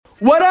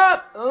What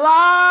up?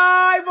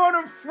 Live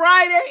on a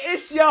Friday,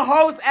 it's your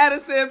host,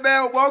 Addison,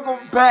 man.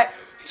 Welcome back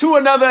to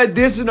another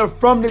edition of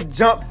From the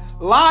Jump.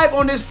 Live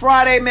on this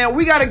Friday, man.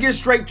 We got to get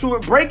straight to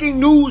it. Breaking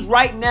news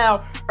right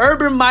now.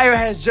 Urban Meyer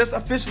has just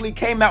officially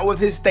came out with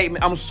his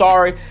statement. I'm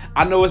sorry.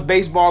 I know it's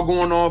baseball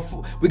going on.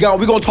 We're going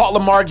to talk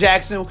Lamar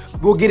Jackson.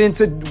 We'll get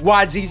into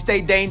YG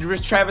Stay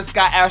Dangerous, Travis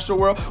Scott,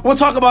 Astroworld. We'll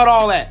talk about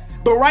all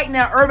that. But right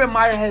now, Urban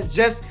Meyer has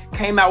just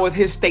came out with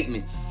his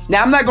statement.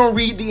 Now, I'm not going to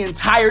read the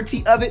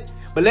entirety of it,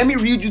 but let me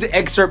read you the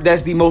excerpt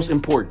that's the most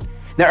important.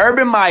 Now,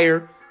 Urban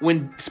Meyer,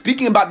 when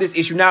speaking about this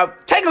issue, now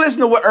take a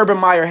listen to what Urban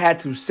Meyer had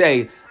to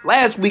say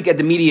last week at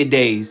the media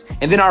days,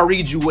 and then I'll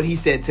read you what he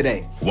said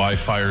today. Why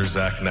fire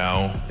Zach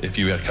now if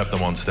you had kept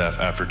him on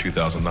staff after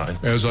 2009?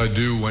 As I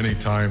do any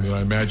time that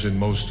I imagine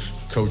most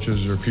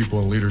coaches or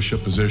people in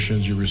leadership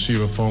positions, you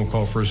receive a phone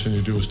call, first thing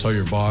you do is tell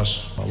your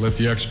boss, let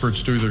the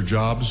experts do their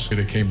jobs.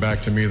 It came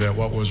back to me that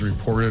what was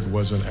reported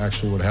wasn't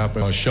actually what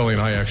happened. Shelley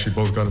and I actually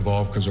both got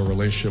involved because of our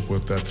relationship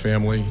with that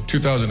family.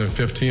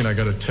 2015, I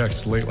got a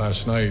text late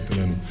last night,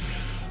 and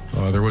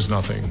then there was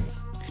nothing.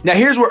 Now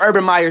here's what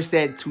Urban Meyer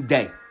said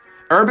today.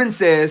 Urban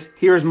says,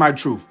 here's my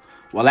truth.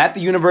 While at the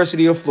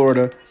University of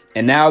Florida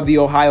and now the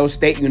Ohio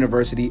State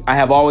University, I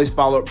have always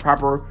followed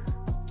proper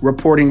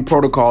reporting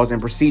protocols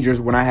and procedures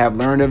when I have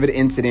learned of an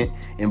incident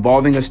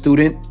involving a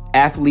student,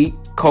 athlete,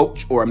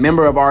 coach, or a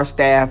member of our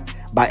staff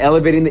by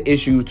elevating the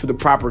issue to the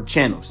proper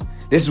channels.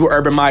 This is what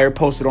Urban Meyer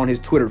posted on his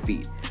Twitter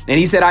feed. And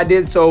he said, I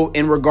did so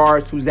in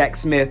regards to Zach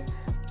Smith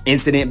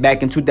incident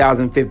back in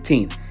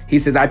 2015. He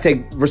says, I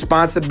take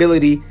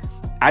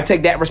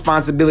that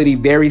responsibility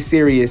very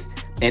serious,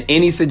 and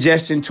any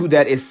suggestion to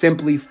that is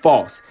simply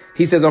false.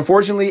 He says,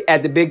 unfortunately,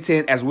 at the Big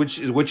Ten, which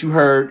is what you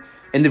heard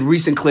in the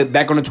recent clip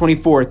back on the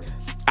 24th,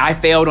 I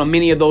failed on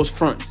many of those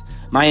fronts.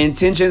 My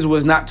intentions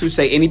was not to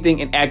say anything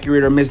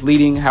inaccurate or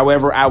misleading.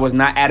 However, I was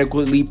not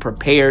adequately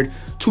prepared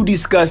to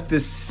discuss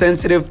the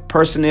sensitive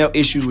personnel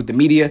issues with the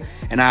media,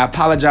 and I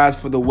apologize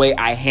for the way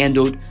I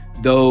handled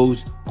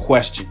those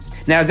questions.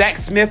 Now, Zach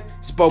Smith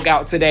spoke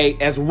out today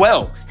as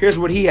well. Here's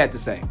what he had to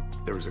say.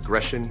 There was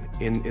aggression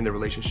in the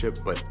relationship,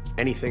 but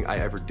anything I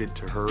ever did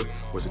to her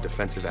was a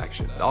defensive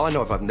action. All I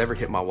know is I've never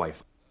hit my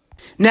wife.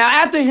 Now,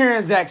 after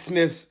hearing Zach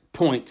Smith's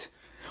point,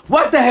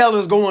 what the hell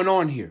is going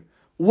on here?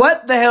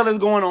 What the hell is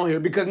going on here?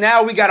 Because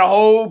now we got a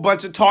whole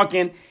bunch of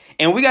talking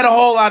and we got a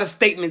whole lot of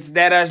statements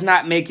that are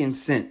not making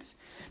sense.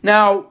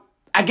 Now,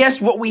 I guess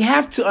what we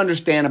have to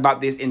understand about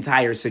this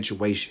entire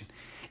situation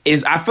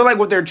is I feel like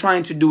what they're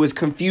trying to do is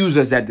confuse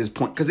us at this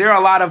point because there are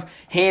a lot of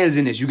hands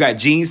in this. You got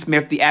Gene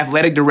Smith, the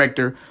athletic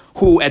director,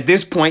 who at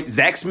this point,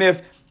 Zach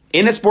Smith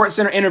in a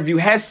SportsCenter interview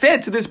has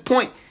said to this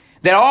point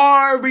that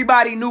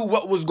everybody knew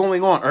what was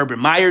going on. Urban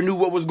Meyer knew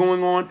what was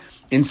going on,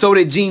 and so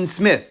did Gene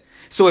Smith.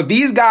 So if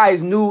these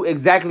guys knew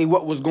exactly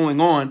what was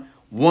going on,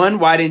 one,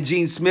 why didn't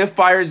Gene Smith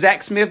fire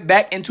Zach Smith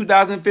back in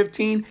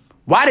 2015?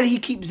 Why did he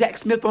keep Zach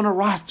Smith on the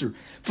roster?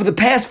 For the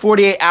past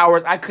 48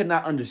 hours, I could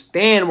not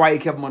understand why he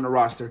kept him on the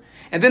roster.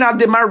 And then I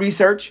did my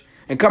research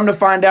and come to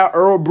find out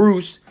Earl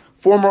Bruce,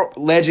 former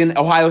legend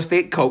Ohio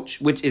State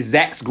coach, which is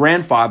Zach's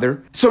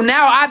grandfather. So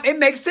now it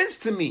makes sense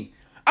to me.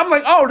 I'm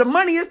like, oh, the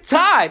money is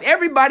tied.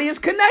 Everybody is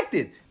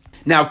connected.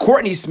 Now,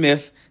 Courtney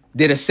Smith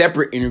did a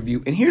separate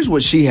interview, and here's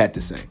what she had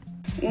to say.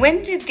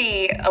 When did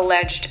the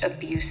alleged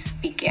abuse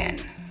begin?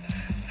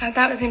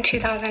 That was in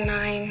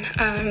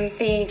 2009,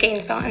 the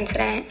Gainesville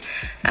incident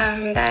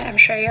that I'm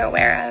sure you're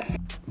aware of.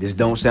 This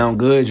don't sound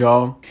good,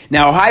 y'all.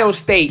 Now, Ohio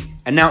State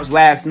announced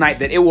last night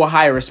that it will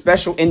hire a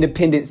special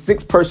independent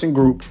 6-person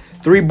group,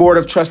 3 board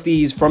of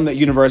trustees from the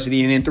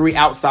university, and then 3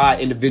 outside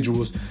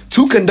individuals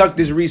to conduct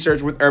this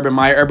research with Urban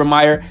Meyer. Urban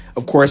Meyer,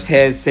 of course,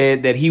 has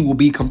said that he will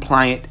be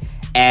compliant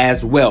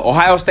as well.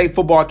 Ohio State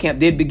football camp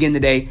did begin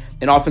today,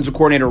 and offensive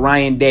coordinator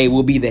Ryan Day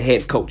will be the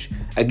head coach.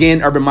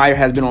 Again, Urban Meyer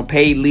has been on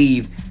paid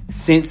leave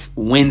since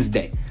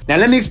Wednesday. Now,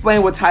 let me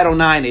explain what Title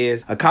IX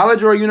is. A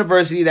college or a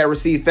university that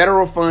receives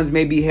federal funds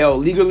may be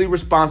held legally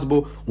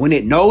responsible when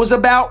it knows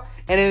about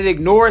and it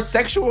ignores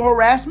sexual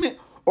harassment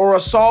or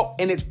assault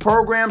in its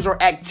programs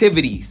or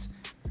activities.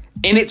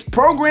 In its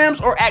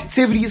programs or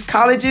activities,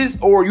 colleges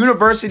or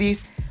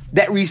universities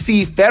that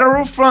receive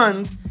federal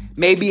funds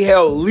may be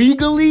held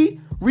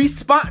legally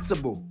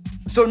responsible.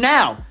 So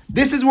now,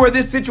 this is where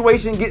this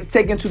situation gets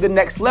taken to the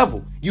next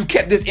level. You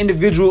kept this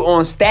individual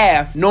on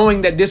staff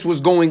knowing that this was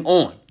going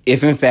on.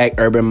 If in fact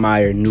Urban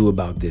Meyer knew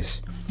about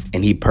this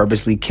and he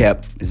purposely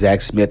kept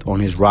Zach Smith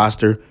on his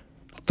roster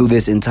through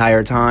this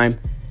entire time,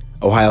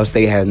 Ohio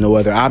State has no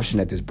other option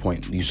at this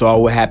point. You saw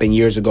what happened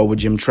years ago with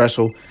Jim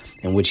Tressel,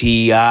 in which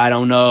he, I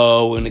don't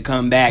know, when they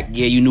come back,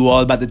 yeah, you knew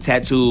all about the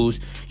tattoos.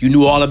 You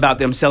knew all about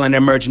them selling their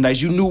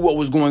merchandise. You knew what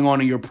was going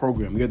on in your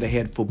program. You're the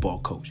head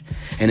football coach.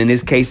 And in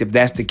this case, if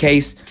that's the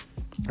case,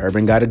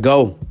 Urban got to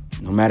go,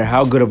 no matter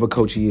how good of a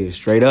coach he is,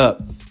 straight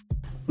up.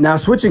 Now,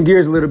 switching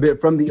gears a little bit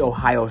from the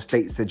Ohio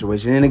State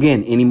situation, and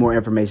again, any more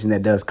information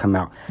that does come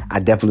out, I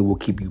definitely will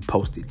keep you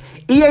posted.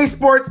 EA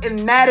Sports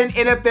and Madden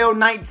NFL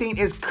 19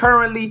 is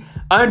currently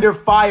under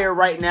fire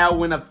right now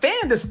when a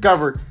fan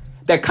discovered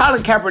that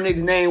Colin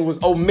Kaepernick's name was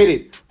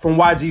omitted from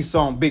YG's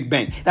song Big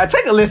Bang. Now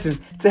take a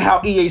listen to how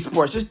EA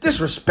Sports just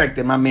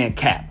disrespected my man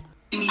Cap.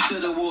 To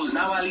the wolves,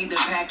 now I lead the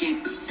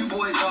packet. You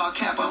boys all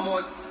cap,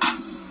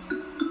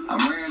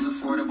 I'm rare as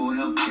affordable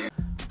healthcare.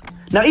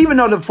 Now, even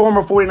though the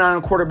former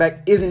 49er quarterback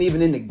isn't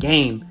even in the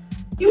game,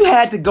 you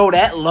had to go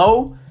that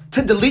low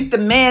to delete the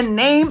man's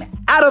name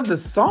out of the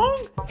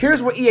song?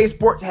 Here's what EA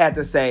Sports had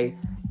to say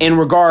in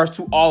regards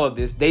to all of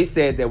this. They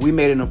said that we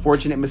made an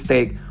unfortunate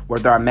mistake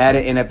with our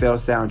Madden NFL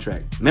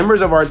soundtrack. Members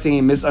of our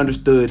team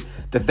misunderstood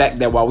the fact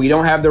that while we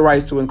don't have the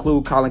rights to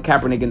include Colin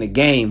Kaepernick in the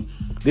game,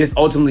 this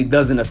ultimately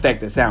doesn't affect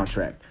the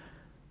soundtrack.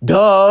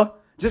 Duh.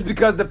 Just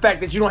because the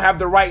fact that you don't have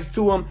the rights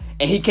to him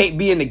and he can't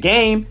be in the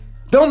game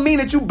don't mean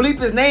that you bleep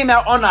his name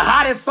out on the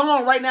hottest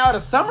song right now of the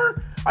summer.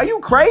 Are you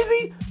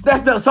crazy? That's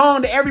the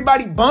song that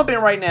everybody bumping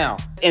right now.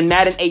 In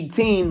Madden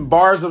 18,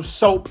 Bars of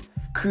Soap,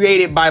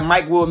 created by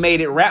Mike Will,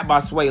 made it, rap by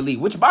Sway Lee,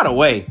 which, by the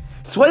way,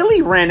 Sway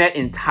Lee ran that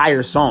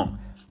entire song.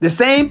 The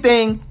same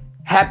thing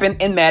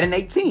happened in Madden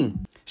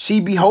 18. She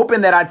be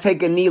hoping that I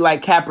take a knee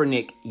like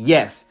Kaepernick.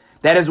 Yes,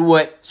 that is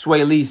what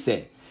Sway Lee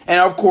said. And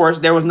of course,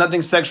 there was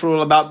nothing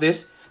sexual about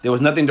this. There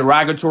was nothing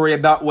derogatory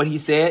about what he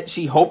said.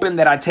 She hoping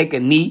that I take a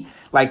knee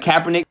like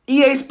Kaepernick.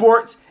 EA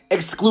Sports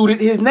excluded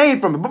his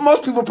name from it. But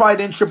most people probably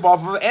didn't trip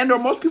off of it. And or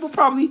most people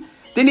probably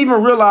didn't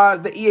even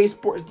realize that EA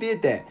Sports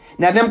did that.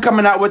 Now, them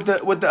coming out with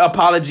the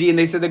apology and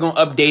they said they're going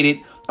to update it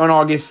on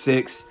August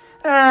 6th.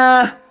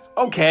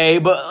 Okay.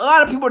 But a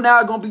lot of people now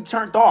are going to be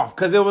turned off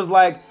because it was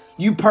like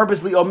you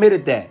purposely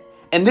omitted that.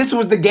 And this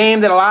was the game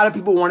that a lot of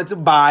people wanted to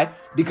buy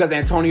because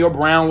Antonio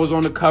Brown was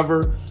on the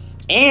cover.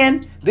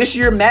 And this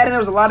year, Madden, there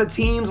was a lot of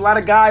teams, a lot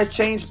of guys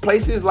changed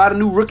places, a lot of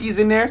new rookies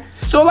in there.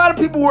 So a lot of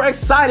people were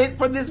excited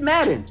for this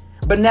Madden.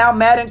 But now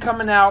Madden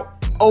coming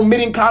out,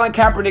 omitting Colin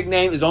Kaepernick's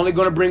name is only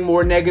going to bring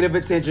more negative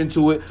attention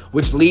to it,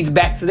 which leads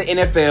back to the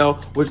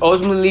NFL, which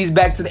ultimately leads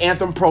back to the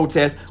anthem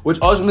protest, which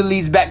ultimately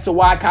leads back to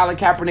why Colin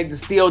Kaepernick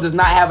still does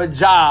not have a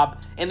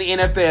job in the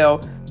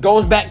NFL,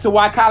 goes back to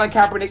why Colin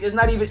Kaepernick is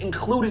not even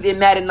included in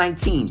Madden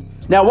 19.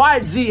 Now,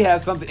 YG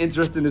has something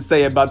interesting to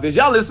say about this.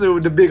 Y'all listen to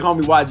what the big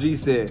homie YG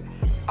said.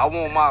 I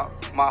want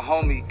my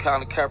homie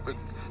Colin Kaepernick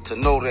to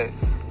know that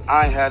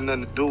I ain't had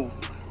nothing to do, you know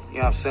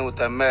what I'm saying, with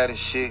that Madden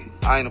shit.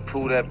 I ain't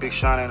approve that. Big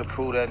Sean ain't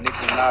approve that. Nicki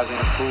Minaj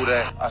ain't approve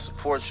that. I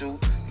support you.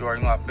 You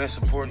already know I've been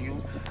supporting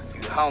you.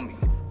 You the homie.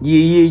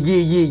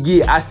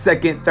 Yeah. I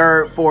second,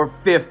 third, fourth,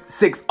 fifth,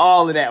 sixth,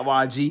 all of that,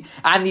 YG.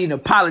 I need an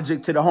apology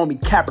to the homie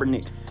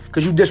Kaepernick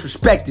because you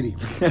disrespected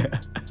him.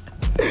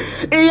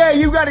 Yeah,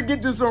 you got to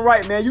get this one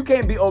right, man. You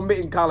can't be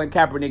omitting Colin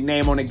Kaepernick's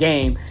name on a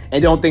game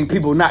and don't think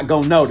people not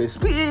going to notice.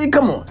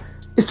 Come on.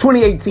 It's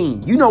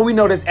 2018. You know we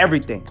notice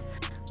everything.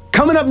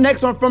 Coming up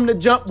next on From the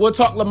Jump, we'll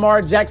talk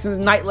Lamar Jackson's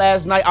night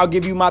last night. I'll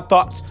give you my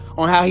thoughts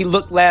on how he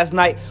looked last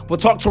night. We'll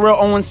talk Terrell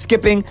Owens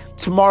skipping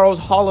tomorrow's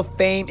Hall of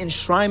Fame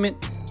enshrinement.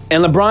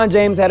 And LeBron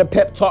James had a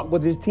pep talk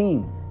with his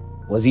team.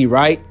 Was he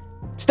right?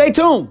 Stay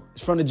tuned.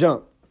 It's From the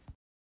Jump.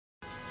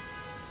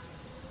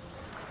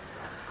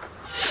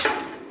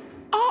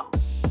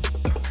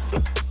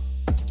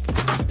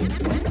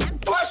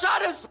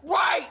 Shot us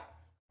right.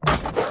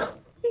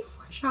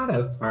 Shot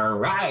us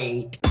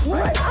right.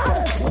 Fresh out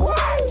of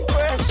right.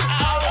 Fresh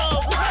out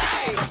of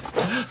right.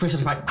 Fresh out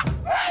of right.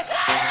 Fresh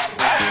out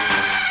of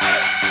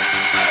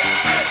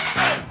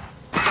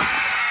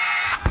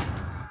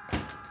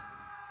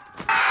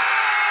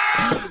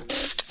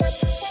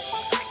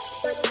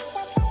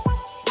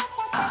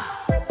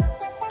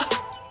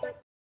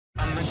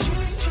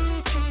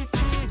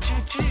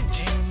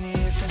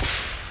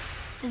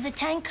Does the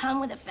tank come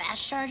with a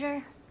fast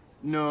charger?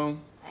 No.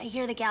 I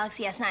hear the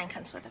Galaxy S9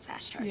 comes with a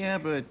fast charger. Yeah,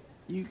 but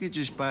you could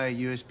just buy a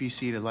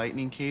USB-C to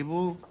lightning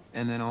cable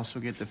and then also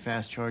get the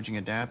fast charging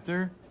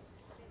adapter.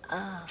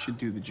 Should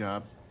do the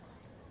job.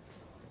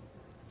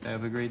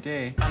 Have a great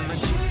day.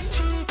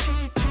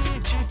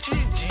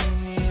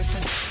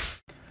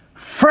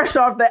 Fresh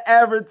off the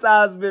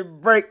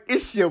advertisement break,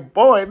 it's your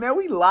boy, man.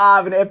 We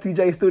live in the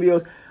FTJ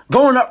studios.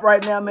 Going up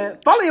right now, man.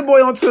 Follow your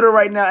boy on Twitter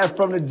right now at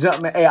From the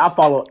Jump, man. Hey, I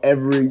follow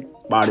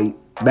everybody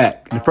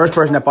back. And the first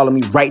person that follow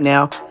me right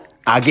now,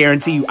 I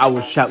guarantee you I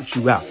will shout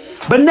you out.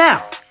 But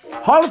now,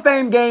 Hall of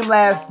Fame game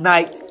last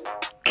night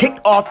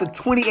kicked off the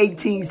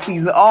 2018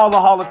 season. All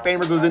the Hall of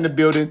Famers was in the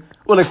building.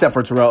 Well, except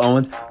for Terrell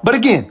Owens. But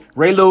again,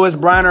 Ray Lewis,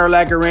 Brian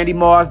Urlacher, Randy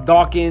Moss,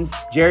 Dawkins,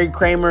 Jerry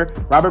Kramer,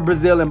 Robert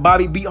Brazile, and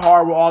Bobby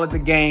Beathard were all at the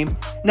game.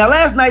 Now,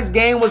 last night's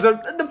game was a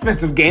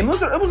defensive game. It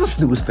was a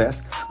snooze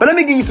fest. But let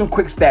me give you some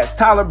quick stats.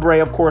 Tyler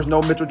Bray, of course,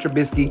 no Mitchell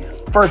Trubisky.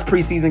 First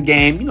preseason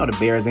game. You know the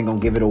Bears ain't going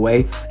to give it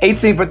away.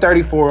 18 for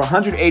 34,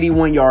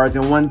 181 yards,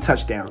 and 1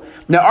 touchdown.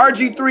 Now,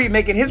 RG3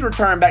 making his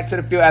return back to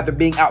the field after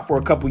being out for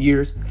a couple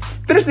years.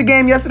 Finished the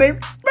game yesterday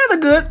rather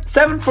good.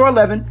 7 for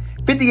 11.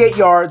 58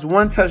 yards,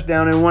 1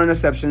 touchdown, and 1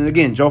 interception. And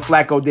again, Joe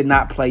Flacco did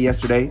not play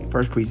yesterday,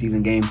 first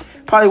preseason game.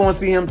 Probably won't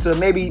see him till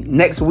maybe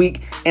next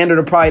week and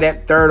or probably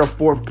that 3rd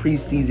or 4th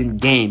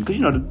preseason game. Because,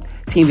 you know, the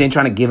teams ain't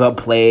trying to give up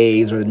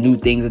plays or the new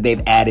things that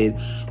they've added.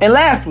 And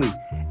lastly,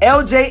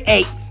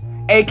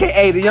 LJ8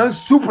 a.k.a. the young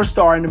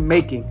superstar in the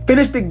making,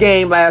 finished the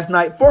game last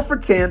night 4 for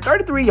 10,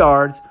 33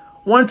 yards,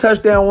 1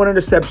 touchdown, 1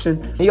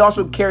 interception. He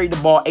also carried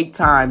the ball 8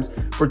 times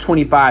for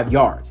 25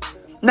 yards.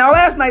 Now,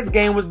 last night's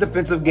game was a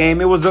defensive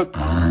game. It was a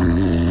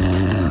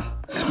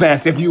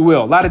mess, if you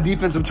will. A lot of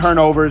defensive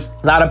turnovers,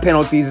 a lot of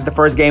penalties. It's the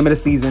first game of the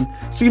season,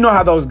 so you know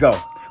how those go.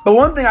 But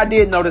one thing I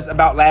did notice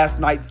about last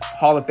night's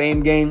Hall of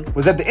Fame game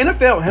was that the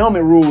NFL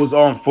helmet rule was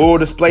on full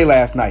display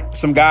last night.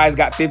 Some guys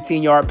got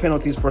 15-yard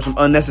penalties for some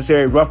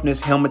unnecessary roughness,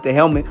 helmet to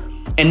helmet.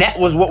 And that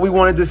was what we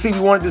wanted to see. We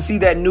wanted to see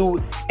that new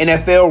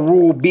NFL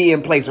rule be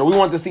in place, or we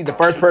wanted to see the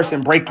first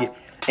person break it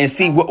and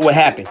see what would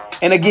happen.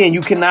 And again,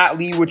 you cannot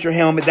lead with your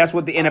helmet. That's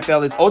what the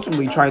NFL is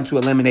ultimately trying to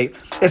eliminate,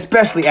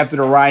 especially after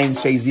the Ryan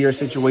Shazier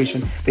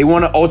situation. They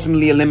want to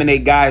ultimately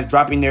eliminate guys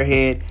dropping their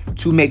head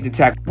to make the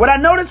tackle. What I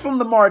noticed from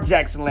Lamar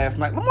Jackson last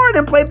night, Lamar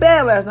didn't play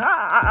bad last night.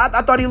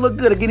 I thought he looked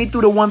good. Again, he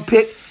threw the 1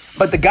 pick,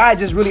 but the guy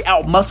just really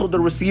out-muscled the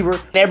receiver.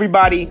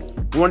 Everybody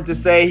wanted to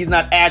say he's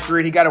not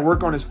accurate. He got to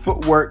work on his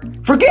footwork.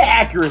 Forget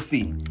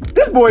accuracy.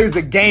 This boy is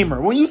a gamer.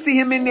 When you see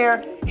him in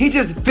there, he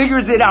just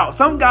figures it out.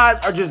 Some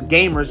guys are just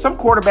gamers. Some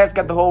quarterbacks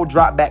got the whole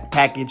drop back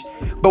package,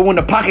 but when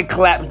the pocket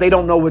collapses, they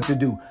don't know what to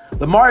do.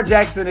 Lamar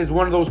Jackson is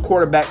one of those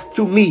quarterbacks,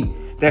 to me,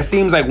 that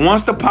seems like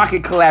once the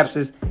pocket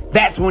collapses,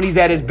 that's when he's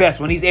at his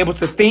best, when he's able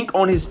to think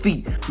on his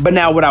feet. But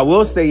now what I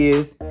will say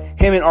is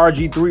him and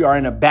RG3 are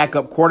in a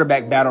backup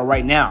quarterback battle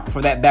right now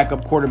for that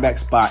backup quarterback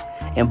spot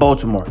in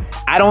Baltimore.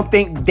 I don't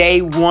think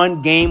day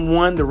 1, game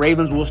 1, the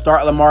Ravens will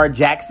start Lamar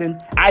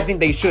Jackson. I think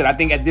they should. I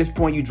think at this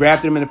point you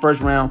drafted him in the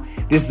first round.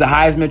 This is a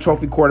Heisman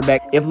Trophy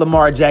quarterback. If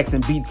Lamar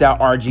Jackson beats out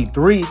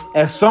RG3,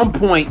 at some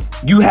point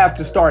you have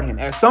to start him.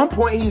 At some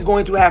point he's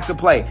going to have to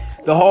play.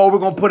 The whole, we're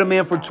going to put him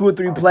in for 2 or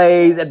 3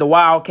 plays at the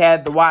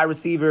wildcat, the wide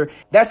receiver.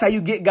 That's how you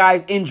get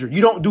guys injured.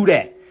 You don't do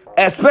that.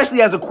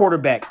 Especially as a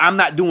quarterback. I'm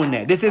not doing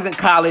that. This isn't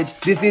college.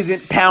 This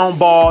isn't pound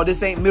ball.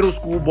 This ain't middle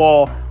school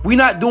ball. We're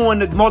not doing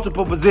the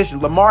multiple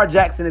positions. Lamar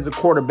Jackson is a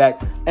quarterback,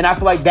 and I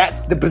feel like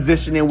that's the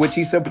position in which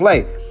he should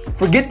play.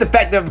 Forget the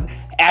fact of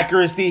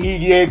accuracy.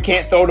 He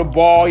can't throw the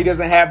ball. He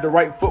doesn't have the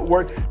right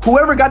footwork.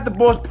 Whoever got the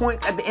most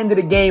points at the end of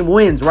the game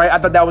wins, right? I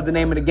thought that was the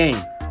name of the game.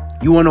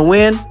 You want to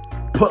win?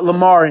 Put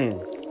Lamar in.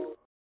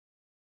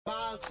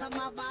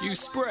 You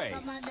spray.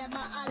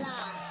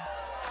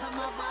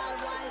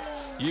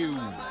 You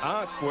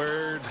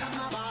awkward.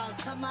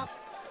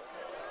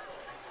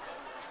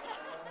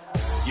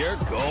 You're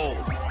gold.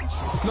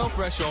 Smell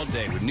fresh all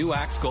day with new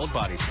Axe Gold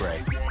Body Spray.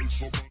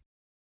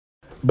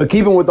 But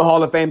keeping with the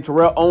Hall of Fame,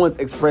 Terrell Owens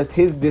expressed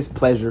his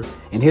displeasure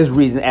and his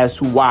reason as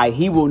to why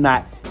he will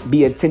not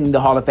be attending the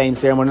Hall of Fame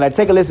ceremony. Let's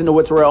take a listen to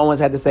what Terrell Owens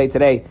had to say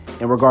today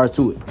in regards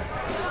to it.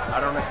 I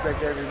don't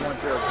expect everyone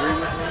to agree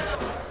with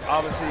me.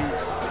 Obviously,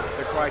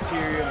 the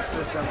criteria and the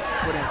system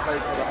put in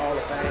place for the Hall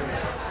of Fame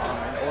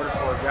in order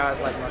for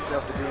guys like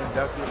myself to be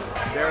inducted,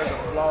 there is a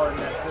flaw in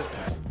that system.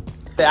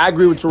 I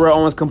agree with Terrell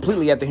Owens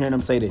completely after hearing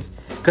him say this.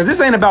 Because this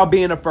ain't about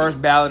being a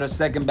first ballot or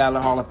second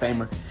ballot Hall of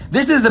Famer.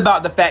 This is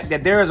about the fact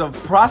that there is a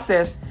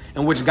process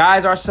in which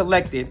guys are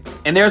selected,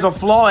 and there's a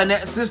flaw in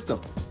that system.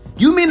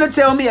 You mean to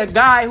tell me a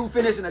guy who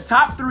finished in the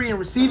top 3 in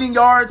receiving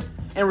yards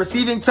and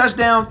receiving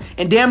touchdowns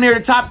and damn near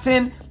the top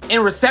 10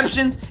 in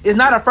receptions is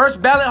not a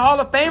first ballot Hall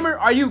of Famer?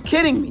 Are you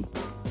kidding me?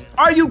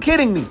 Are you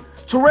kidding me?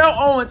 Terrell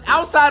Owens,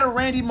 outside of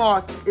Randy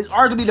Moss, is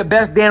arguably the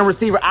best damn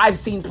receiver I've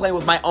seen play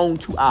with my own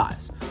 2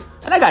 eyes.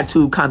 And I got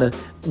 2 kind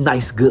of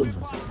nice good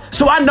ones.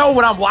 So I know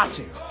what I'm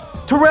watching.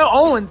 Terrell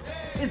Owens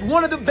is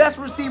one of the best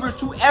receivers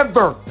to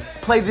ever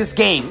play this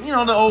game. You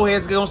know, the old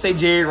heads gonna say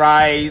Jerry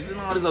Rice and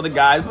all these other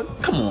guys,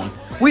 but come on.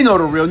 We know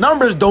the real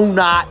numbers do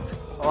not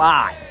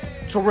lie.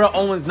 Terrell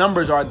Owens'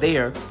 numbers are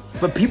there,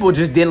 but people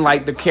just didn't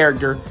like the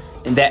character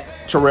and that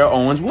Terrell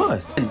Owens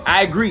was. And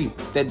I agree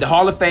that the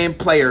Hall of Fame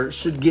player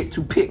should get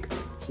to pick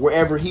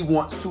wherever he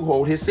wants to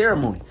hold his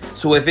ceremony.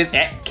 So if it's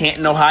at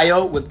Canton,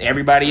 Ohio with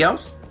everybody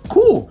else,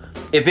 cool.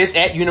 If it's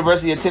at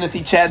University of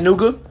Tennessee,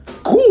 Chattanooga,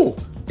 cool.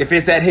 If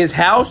it's at his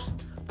house,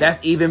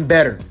 that's even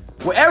better.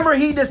 Wherever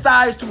he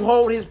decides to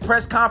hold his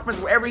press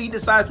conference, wherever he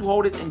decides to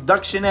hold his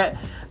induction at,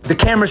 the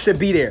camera should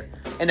be there.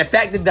 And the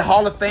fact that the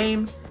Hall of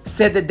Fame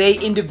said that they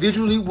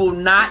individually will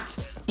not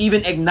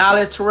even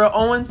acknowledge Terrell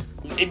Owens,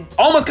 it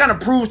almost kind of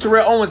proves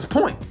Terrell Owens'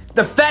 point.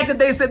 The fact that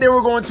they said they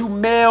were going to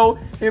mail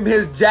him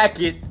his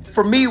jacket,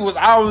 for me, was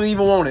I don't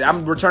even want it.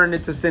 I'm returning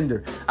it to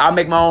Cinder. I'll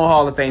make my own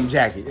Hall of Fame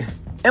jacket.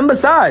 And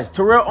besides,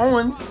 Terrell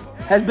Owens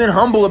has been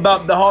humble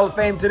about the Hall of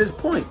Fame to this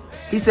point.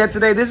 He said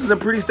today, this is a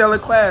pretty stellar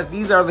class.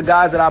 These are the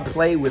guys that I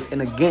play with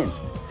and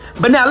against.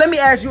 But now let me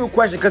ask you a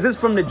question, because it's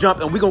from the jump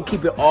and we're going to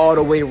keep it all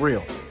the way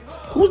real.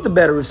 Who's the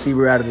better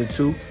receiver out of the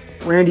 2?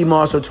 Randy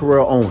Moss or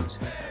Terrell Owens?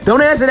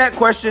 Don't answer that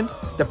question.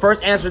 The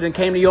first answer that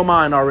came to your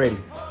mind already.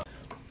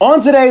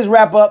 On today's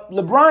wrap-up,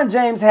 LeBron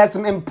James had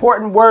some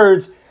important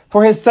words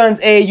for his son's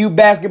AAU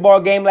basketball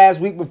game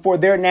last week before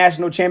their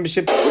national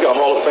championship. We got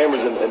Hall of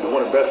Famers and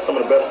some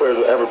of the best players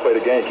that ever played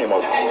the game came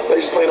out. They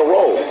just playing a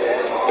role.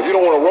 If you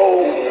don't want to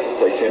roll,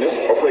 play tennis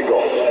or play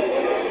golf.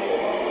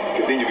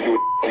 Because then you can do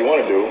it you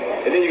want to do,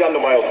 and then you got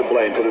nobody else to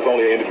blame because it's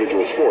only an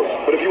individual sport.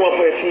 But if you want to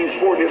play a team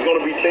sport, there's going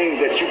to be things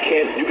that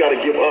you got to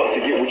give up to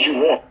get what you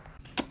want.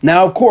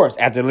 Now, of course,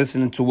 after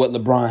listening to what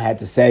LeBron had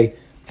to say,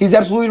 he's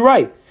absolutely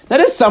right. Now,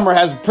 this summer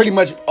has pretty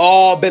much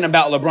all been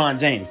about LeBron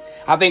James.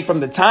 I think from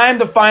the time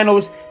the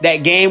finals, that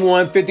game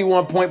 1,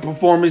 51-point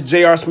performance,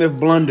 J.R. Smith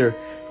blunder,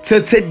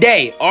 to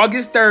today,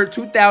 August 3rd,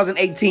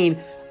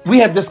 2018, we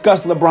have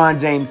discussed LeBron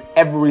James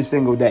every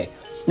single day.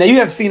 Now, you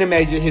have seen him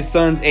at his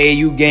son's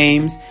AAU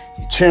games,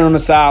 cheering on the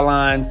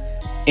sidelines,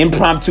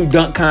 impromptu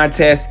dunk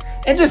contest,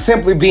 and just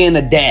simply being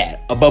a dad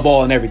above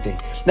all and everything.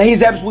 Now,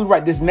 he's absolutely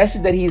right. This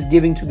message that he is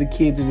giving to the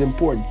kids is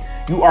important.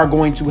 You are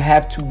going to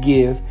have to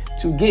give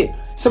to get.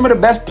 Some of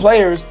the best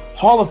players,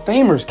 Hall of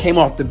Famers, came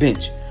off the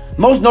bench.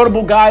 Most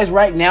notable guys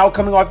right now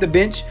coming off the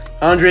bench,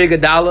 Andre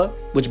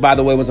Iguodala, which, by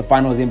the way, was a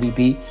Finals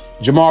MVP,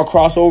 Jamal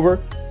Crawford,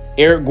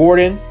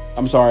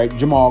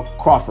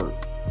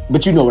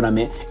 but you know what I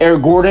meant,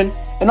 Eric Gordon,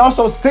 and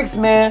also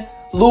six-man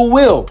Lou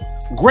Will.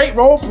 Great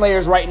role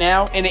players right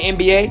now in the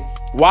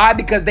NBA. Why?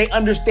 Because they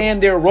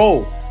understand their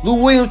role. Lou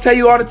Williams tell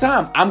you all the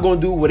time, I'm going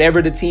to do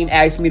whatever the team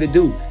asks me to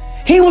do.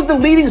 He was the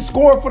leading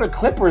scorer for the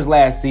Clippers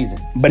last season.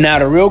 But now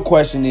the real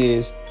question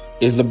is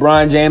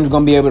LeBron James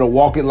going to be able to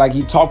walk it like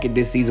he talked it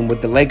this season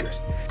with the Lakers?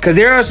 Because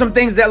there are some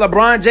things that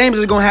LeBron James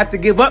is going to have to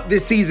give up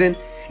this season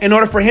in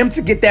order for him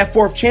to get that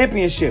fourth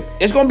championship.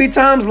 It's going to be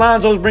times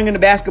Lonzo's bringing the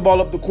basketball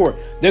up the court.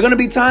 There are going to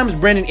be times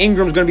Brandon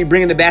Ingram's going to be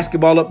bringing the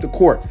basketball up the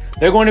court.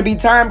 There are going to be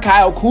times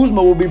Kyle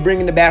Kuzma will be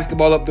bringing the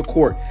basketball up the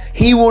court.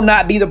 He will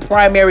not be the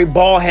primary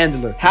ball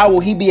handler. How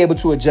will he be able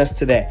to adjust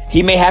to that?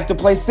 He may have to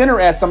play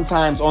center at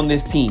sometimes on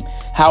this team.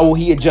 How will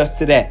he adjust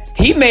to that?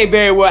 He may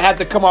very well have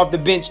to come off the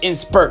bench in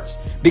spurts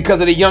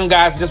because of the young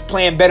guys just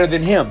playing better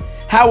than him.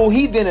 How will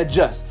he then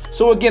adjust?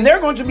 So again, there are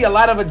going to be a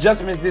lot of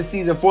adjustments this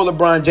season for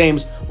LeBron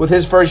James with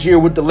his first year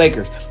with the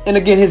Lakers. And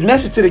again, his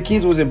message to the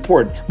kids was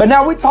important. But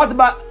now we talked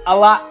about a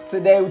lot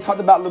today. We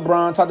talked about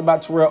LeBron, talked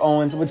about Terrell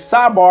Owens, which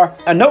sidebar,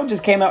 a note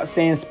just came out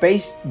saying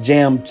Space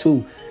Jam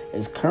 2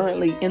 is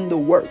currently in the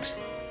works.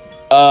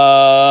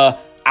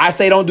 I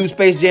say don't do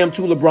Space Jam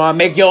 2, LeBron.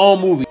 Make your own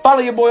movie.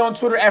 Follow your boy on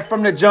Twitter at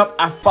From The Jump.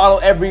 I follow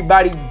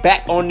everybody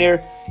back on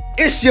there.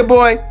 It's your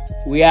boy.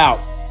 We out.